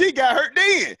 Jimmy G got hurt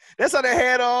then. That's how they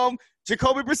had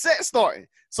Jacoby Brissett starting.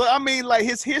 So, I mean, like,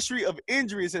 his history of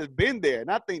injuries has been there. And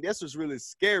I think that's what's really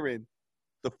scaring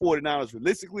the 49ers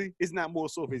realistically. It's not more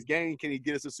so of his game. Can he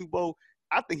get us a Super Bowl?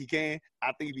 I think he can.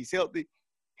 I think if he's healthy,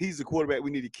 he's the quarterback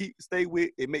we need to stay with.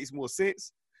 It makes more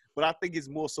sense. But I think it's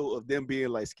more so of them being,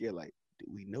 like, scared. Like, do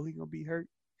we know he's going to be hurt?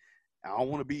 I don't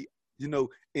want to be,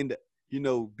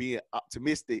 being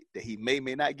optimistic that he may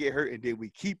not get hurt, and then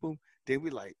we keep him. Then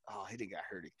we like, oh, he done got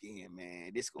hurt again,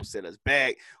 man. This gonna set us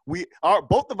back.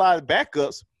 Both of our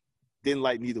backups, didn't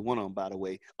like neither one of them, by the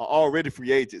way, are already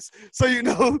free agents. So,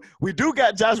 we do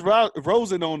got Josh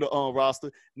Rosen on the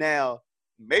roster. Now,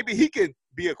 maybe he can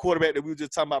be a quarterback that we were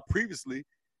just talking about previously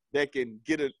that can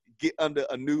get under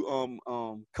a new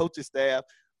coaching staff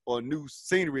or new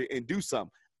scenery and do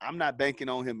something. I'm not banking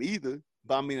on him either,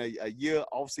 but I mean, a year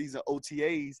off-season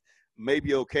OTAs may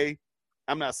be okay.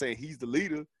 I'm not saying he's the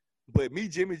leader. But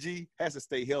Jimmy G has to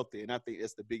stay healthy, and I think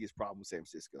that's the biggest problem with San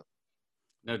Francisco.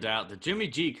 No doubt. The Jimmy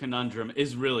G conundrum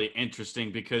is really interesting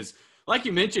because, like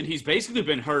you mentioned, he's basically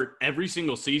been hurt every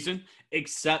single season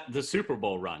except the Super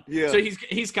Bowl run. Yeah. So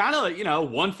he's kind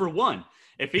of, 1 for 1.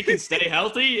 If he can stay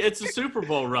healthy, it's a Super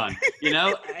Bowl run,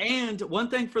 And one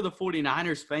thing for the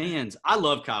 49ers fans, I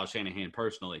love Kyle Shanahan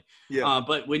personally. Yeah.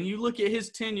 But when you look at his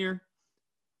tenure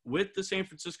with the San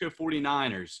Francisco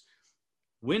 49ers,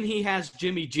 when he has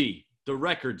Jimmy G, the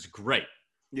record's great.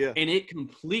 Yeah. And it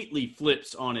completely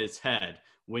flips on its head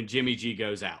when Jimmy G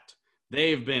goes out.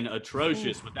 They've been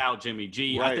atrocious without Jimmy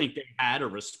G. Right. I think they had a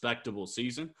respectable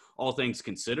season, all things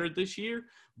considered, this year.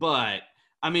 But,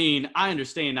 I mean, I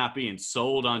understand not being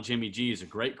sold on Jimmy G as a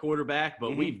great quarterback,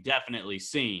 but we've definitely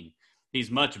seen he's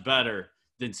much better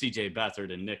than C.J.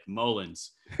 Beathard and Nick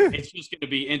Mullins. It's just going to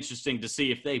be interesting to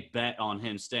see if they bet on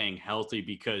him staying healthy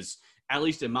because, at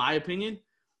least in my opinion,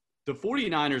 the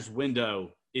 49ers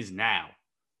window is now.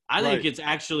 I think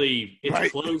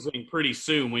it's closing pretty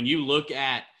soon when you look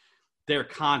at their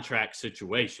contract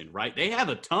situation, right? They have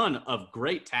a ton of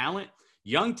great talent,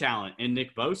 young talent in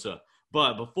Nick Bosa,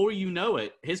 but before you know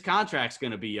it, his contract's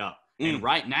going to be up. And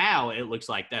right now it looks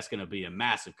like that's going to be a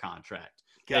massive contract.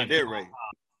 Got that right.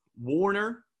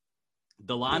 Warner,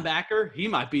 the linebacker, he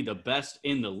might be the best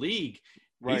in the league.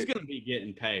 Right. He's going to be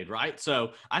getting paid, right?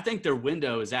 So I think their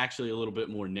window is actually a little bit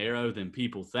more narrow than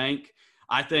people think.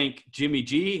 I think Jimmy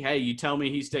G, hey, you tell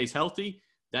me he stays healthy,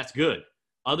 that's good.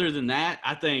 Other than that,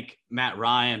 I think Matt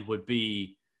Ryan would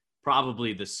be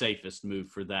probably the safest move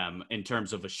for them in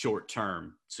terms of a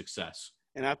short-term success.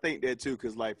 And I think that too,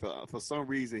 because like for some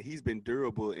reason he's been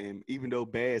durable, and even though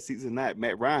bad season or not,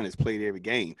 Matt Ryan has played every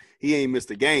game. He ain't missed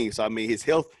a game, so I mean his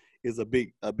health is a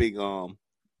big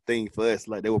thing for us.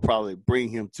 Like they will probably bring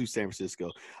him to San Francisco.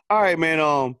 All right,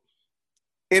 man.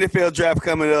 NFL draft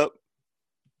coming up.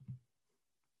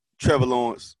 Trevor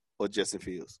Lawrence or Justin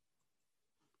Fields?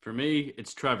 For me,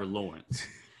 it's Trevor Lawrence.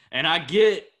 And I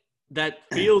get that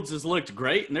Fields has looked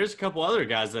great, and there's a couple other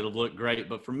guys that have looked great.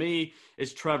 But for me,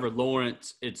 it's Trevor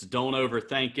Lawrence. It's don't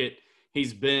overthink it.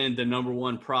 He's been the number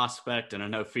one prospect, and I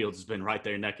know Fields has been right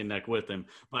there neck and neck with him,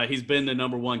 but he's been the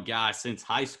number one guy since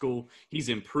high school. He's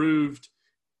improved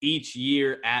each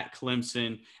year at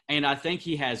Clemson, and I think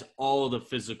he has all the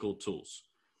physical tools.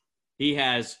 He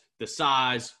has the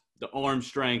size, the arm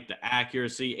strength, the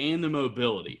accuracy, and the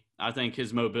mobility. I think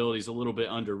his mobility is a little bit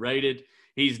underrated.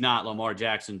 He's not Lamar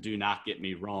Jackson, do not get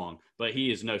me wrong, but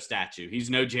he is no statue. He's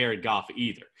no Jared Goff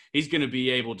either. He's going to be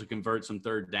able to convert some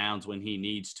third downs when he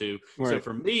needs to. Right. So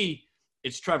for me,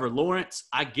 it's Trevor Lawrence.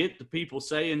 I get the people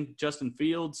saying Justin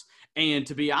Fields, and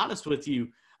to be honest with you,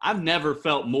 I've never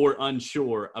felt more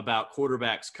unsure about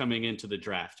quarterbacks coming into the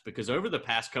draft because over the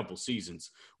past couple seasons,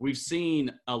 we've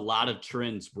seen a lot of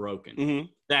trends broken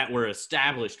that were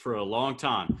established for a long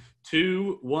time.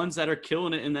 Two ones that are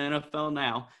killing it in the NFL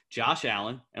now, Josh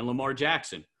Allen and Lamar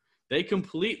Jackson. They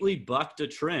completely bucked a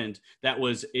trend that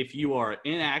was if you are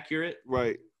inaccurate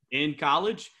in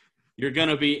college, you're going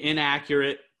to be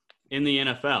inaccurate in the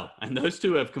NFL. And those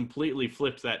two have completely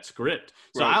flipped that script.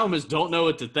 So I almost don't know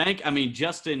what to think. I mean,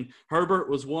 Justin Herbert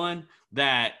was one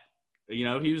that,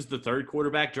 he was the third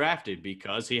quarterback drafted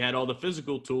because he had all the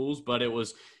physical tools, but it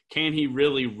was, can he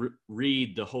really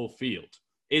read the whole field?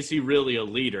 Is he really a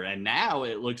leader? And now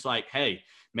it looks like, hey,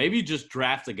 maybe just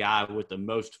draft the guy with the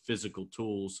most physical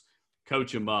tools,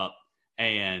 coach him up,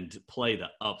 and play the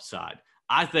upside.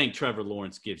 I think Trevor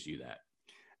Lawrence gives you that.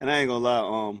 And I ain't going to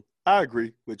lie, I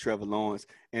agree with Trevor Lawrence.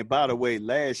 And by the way,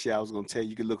 last year I was going to tell you,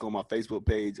 you can look on my Facebook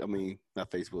page. I mean,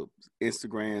 not Facebook,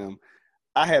 Instagram.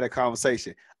 I had a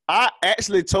conversation. I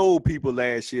actually told people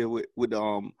last year with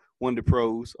one of the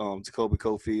pros, Jacoby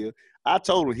Cofield. I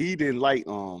told him he didn't like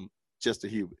Justin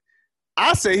Herbert.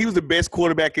 I said he was the best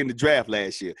quarterback in the draft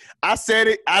last year. I said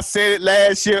it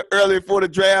last year early before the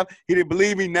draft. He didn't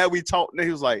believe me. Now we talked. And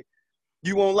he was like,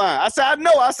 you won't lie. I said, I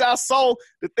know. I said, I saw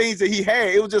the things that he had.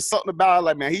 It was just something about,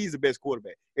 like, man, he's the best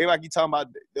quarterback. Everybody keep talking about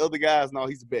the other guys. No,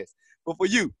 he's the best. But for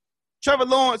you, Trevor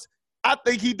Lawrence, I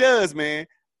think he does, man.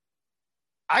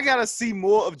 I got to see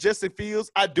more of Justin Fields.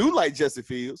 I do like Justin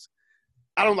Fields.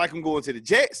 I don't like him going to the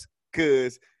Jets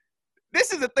because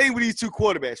this is the thing with these two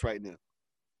quarterbacks right now.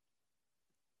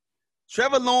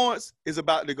 Trevor Lawrence is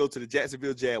about to go to the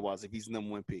Jacksonville Jaguars if he's the number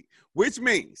one pick, which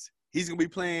means he's going to be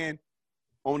playing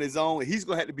on his own, and he's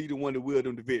going to have to be the one to will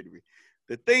them to victory.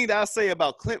 The thing that I say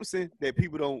about Clemson that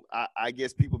people don't – I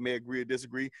guess people may agree or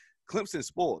disagree, Clemson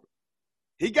spoiled him.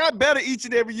 He got better each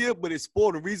and every year, but it's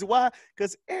spoiled. The reason why?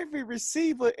 Because every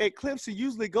receiver at Clemson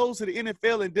usually goes to the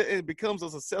NFL and becomes a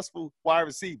successful wide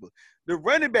receiver. The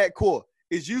running back core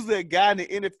is usually a guy in the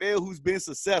NFL who's been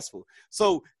successful.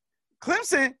 So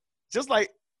Clemson, just like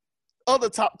other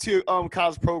top-tier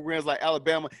college programs like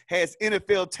Alabama, has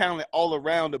NFL talent all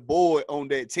around the board on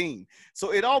that team.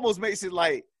 So it almost makes it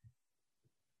like,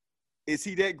 is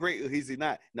he that great or is he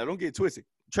not? Now, don't get twisted.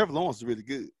 Trevor Lawrence is really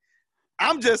good.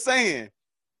 I'm just saying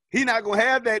he's not going to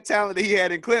have that talent that he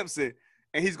had in Clemson,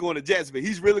 and he's going to Jacksonville.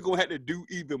 He's really going to have to do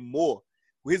even more.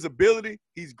 With his ability,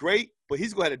 he's great, but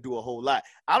he's going to have to do a whole lot.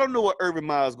 I don't know what Urban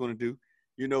Meyer is going to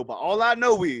do, but all I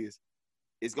know is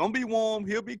it's going to be warm.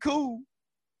 He'll be cool.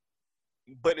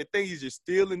 But the thing is, you're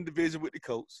still in division with the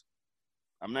Colts.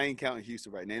 I'm not even counting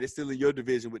Houston right now. They're still in your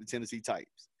division with the Tennessee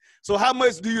Titans. So how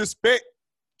much do you expect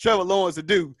Trevor Lawrence to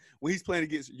do when he's playing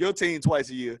against your team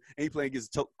twice a year and he's playing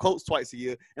against the Colts twice a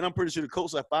year? And I'm pretty sure the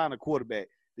Colts are finding a quarterback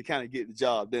to kind of get the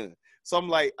job done. So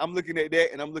I'm looking at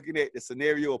that, and I'm looking at the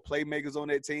scenario of playmakers on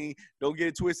that team. Don't get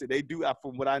it twisted. They do,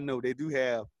 from what I know, they do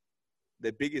have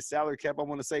the biggest salary cap, I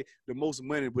want to say, the most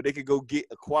money, but they could go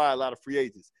acquire a lot of free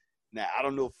agents. Now, I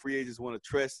don't know if free agents want to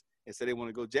trust and say they want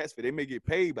to go Jacksonville. They may get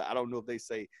paid, but I don't know if they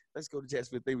say, let's go to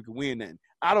Jacksonville, think we can win nothing.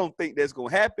 I don't think that's going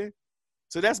to happen.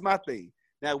 So that's my thing.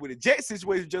 Now, with the Jets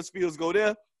situation, Justin Fields go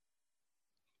there,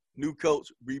 new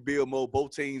coach, rebuild mode,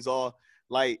 both teams are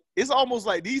like, it's almost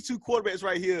like these two quarterbacks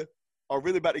right here are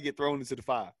really about to get thrown into the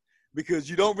fire because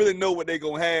you don't really know what they're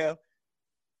going to have.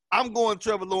 I'm going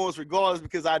Trevor Lawrence regardless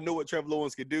because I know what Trevor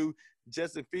Lawrence can do.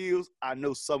 Justin Fields, I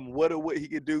know somewhat of what he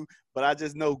can do, but I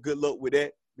just know good luck with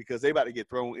that because they about to get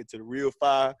thrown into the real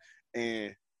fire,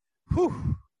 and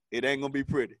it ain't going to be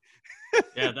pretty.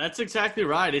 Yeah, that's exactly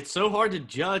right. It's so hard to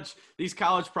judge these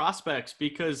college prospects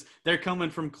because they're coming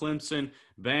from Clemson,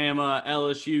 Bama,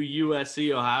 LSU,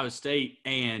 USC, Ohio State,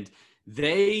 and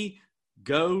they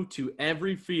go to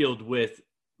every field with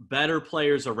better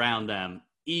players around them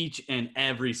each and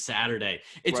every Saturday.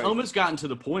 It's almost gotten to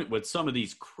the point with some of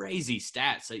these crazy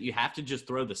stats that you have to just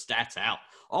throw the stats out.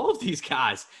 All of these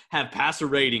guys have passer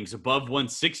ratings above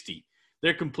 160.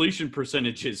 their completion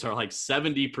percentages are like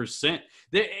 70%.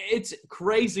 It's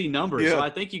crazy numbers. Yeah. So I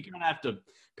think you kind of have to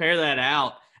pair that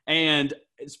out. And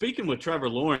speaking with Trevor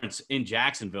Lawrence in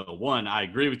Jacksonville, one, I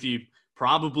agree with you,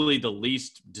 probably the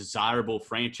least desirable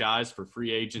franchise for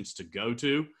free agents to go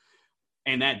to.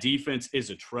 And that defense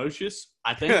is atrocious.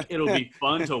 I think it'll be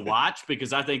fun to watch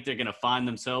because I think they're going to find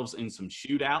themselves in some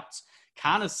shootouts,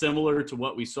 kind of similar to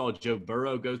what we saw Joe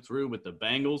Burrow go through with the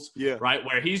Bengals, right?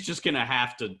 Where he's just going to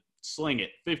have to sling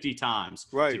it 50 times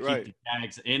to keep the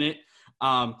Jags in it.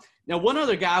 Now, one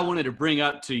other guy I wanted to bring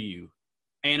up to you,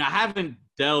 and I haven't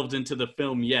delved into the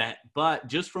film yet, but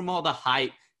just from all the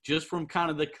hype, just from kind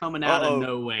of the coming out of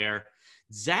nowhere,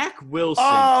 Zach Wilson.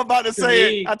 Oh, I'm about to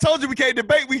say it. I told you we can't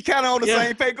debate. We kind of on the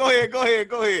same page. Go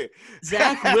ahead.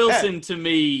 Zach Wilson, to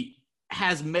me,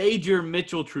 has major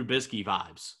Mitchell Trubisky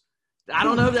vibes. I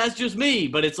don't know if that's just me,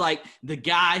 but it's like the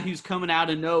guy who's coming out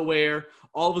of nowhere,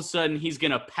 all of a sudden he's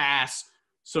going to pass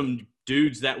some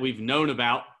dudes that we've known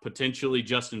about, potentially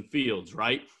Justin Fields,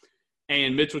 right?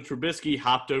 And Mitchell Trubisky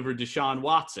hopped over Deshaun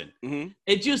Watson. Mm-hmm.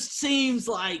 It just seems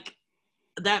like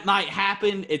that might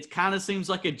happen. It kind of seems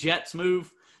like a Jets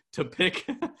move to pick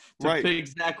pick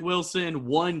Zach Wilson.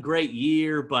 One great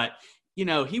year, but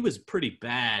he was pretty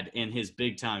bad in his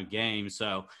big-time game.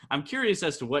 So I'm curious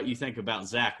as to what you think about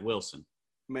Zach Wilson.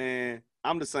 Man,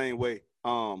 I'm the same way.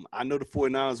 I know the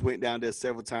 49ers went down there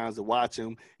several times to watch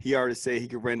him. He already said he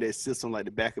could run that system like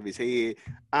the back of his head.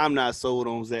 I'm not sold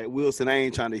on Zach Wilson. I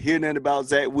ain't trying to hear nothing about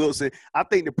Zach Wilson. I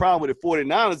think the problem with the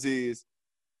 49ers is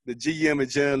the GM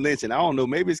and John Lynch, and I don't know,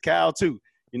 maybe it's Kyle too.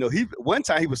 One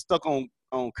time he was stuck on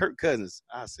Kirk Cousins.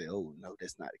 I said, oh, no,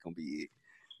 that's not going to be it.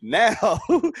 Now,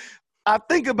 I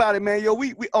think about it, man.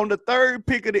 We on the third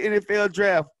pick of the NFL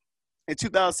draft in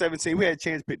 2017, we had a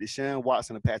chance to pick Deshaun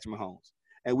Watson and Patrick Mahomes.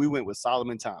 And we went with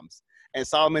Solomon Thomas. And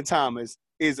Solomon Thomas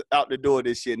is out the door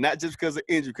this year, not just because of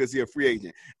injury, because he's a free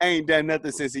agent. Ain't done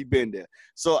nothing since he been there.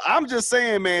 So I'm just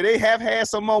saying, man, they have had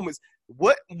some moments.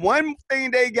 One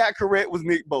thing they got correct was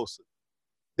Nick Bosa.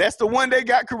 That's the one they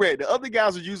got correct. The other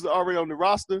guys are usually already on the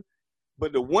roster.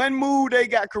 But the one move they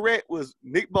got correct was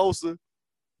Nick Bosa.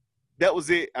 That was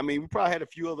it. I mean, we probably had a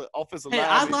few other offensive linemen.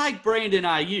 I like Brandon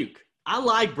Ayuk. Of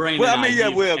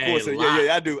course.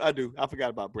 I do. I forgot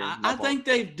about Brandon. I think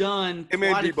they've done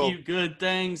quite a few good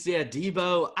things. Yeah,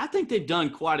 Debo. I think they've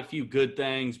done quite a few good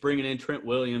things. Bringing in Trent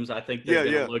Williams, I think they're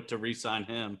going to look to re-sign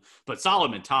him. But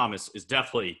Solomon Thomas is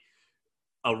definitely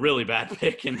a really bad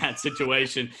pick in that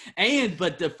situation.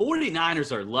 But the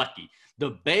 49ers are lucky.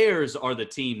 The Bears are the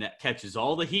team that catches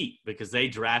all the heat because they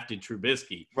drafted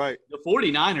Trubisky. Right. The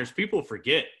 49ers, people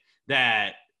forget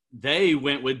that they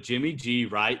went with Jimmy G,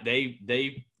 right?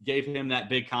 They gave him that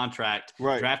big contract,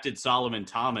 drafted Solomon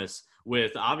Thomas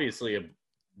with obviously a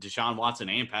Deshaun Watson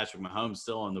and Patrick Mahomes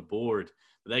still on the board.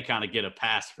 But they kind of get a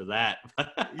pass for that.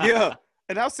 Yeah.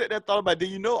 And I said that thought about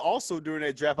it. Also during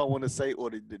that draft, I want to say, or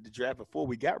the draft before,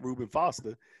 we got Reuben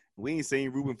Foster. We ain't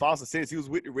seen Reuben Foster since he was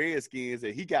with the Redskins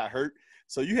and he got hurt.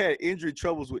 So you had injury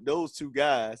troubles with those two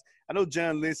guys. I know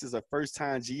John Lynch is a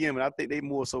first-time GM, and I think they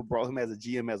more so brought him as a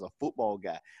GM as a football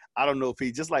guy. I don't know if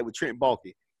he, just like with Trent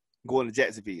Baalke going to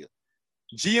Jacksonville.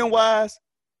 GM-wise,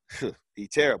 he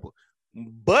terrible.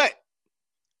 But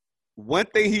one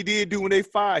thing he did do when they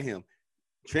fired him,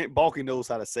 Trent Baalke knows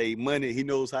how to save money. He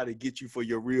knows how to get you for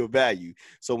your real value.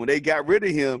 So when they got rid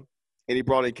of him and he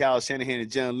brought in Kyle Shanahan and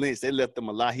John Lynch, he left them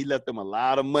a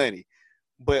lot of money.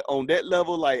 But on that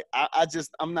level, like,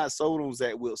 I'm not sold on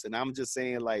Zach Wilson. I'm just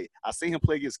saying, like, I seen him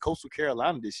play against Coastal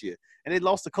Carolina this year, and they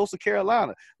lost to Coastal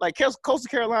Carolina. Like, Coastal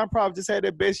Carolina probably just had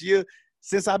their best year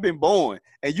since I've been born.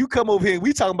 And you come over here, and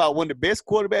we talking about one of the best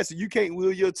quarterbacks, and you can't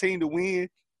will your team to win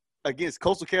against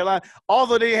Coastal Carolina.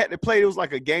 Although they had to play, it was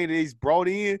like a game that he's brought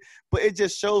in. But it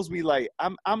just shows me, like,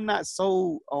 I'm not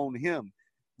sold on him.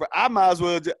 But I might as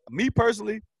well, me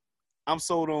personally, I'm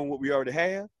sold on what we already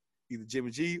have. Either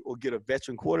Jimmy G or get a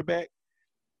veteran quarterback.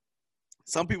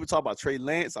 Some people talk about Trey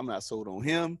Lance. I'm not sold on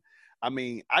him. I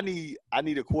mean, I need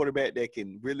a quarterback that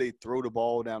can really throw the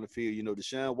ball down the field.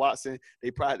 Deshaun Watson,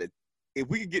 if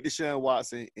we could get Deshaun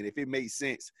Watson and if it makes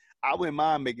sense, I wouldn't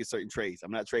mind making certain trades.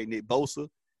 I'm not trading Nick Bosa.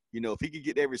 If he could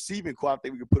get that receiving core, I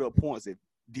think we could put up points. If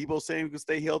Debo Samuel can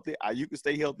stay healthy, Ayuk can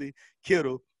stay healthy,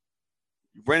 Kittle,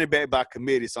 running back by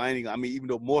committee. So even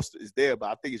though Mostert is there, but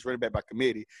I think it's running back by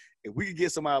committee. If we could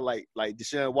get somebody like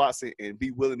Deshaun Watson and be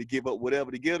willing to give up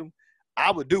whatever to get him, I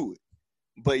would do it.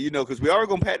 But because we are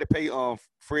gonna have to pay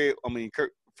Fred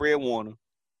Warner.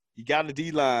 You got a D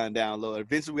line down low.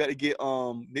 Eventually we got to get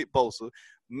Nick Bosa.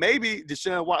 maybe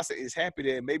Deshaun Watson is happy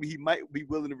there. Maybe he might be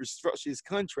willing to restructure his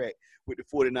contract with the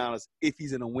 49ers if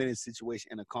he's in a winning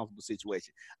situation, in a comfortable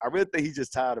situation. I really think he's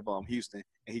just tired of Houston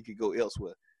and he could go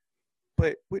elsewhere.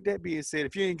 But with that being said,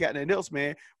 if you ain't got nothing else,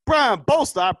 man, Brian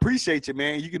Bolster, I appreciate you,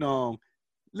 man. You can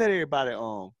let everybody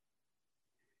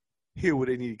hear where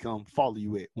they need to come follow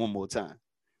you at one more time.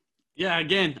 Yeah,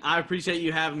 again, I appreciate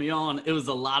you having me on. It was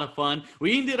a lot of fun.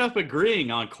 We ended up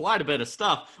agreeing on quite a bit of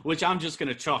stuff, which I'm just going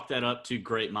to chalk that up to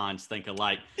great minds think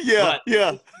alike. Yeah.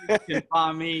 You can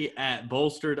find me at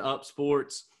Bolstered Up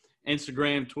Sports,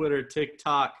 Instagram, Twitter,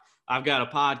 TikTok. I've got a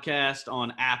podcast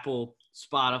on Apple,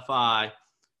 Spotify,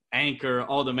 Anchor,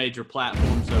 all the major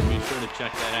platforms, so be sure to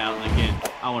check that out. And again,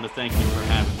 I want to thank you for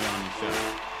having me on the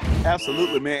show.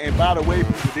 Absolutely, man. And by the way,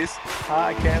 people, this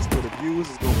podcast for the viewers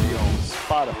is going to be on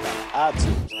Spotify,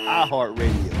 iTunes,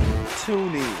 iHeartRadio,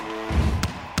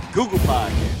 TuneIn, Google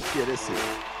Podcasts. Yeah, that's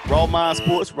it. Raw Mind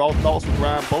Sports, Raw Thoughts with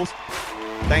Brian Bolster.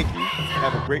 Thank you.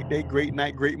 Have a great day, great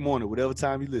night, great morning, whatever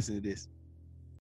time you listen to this.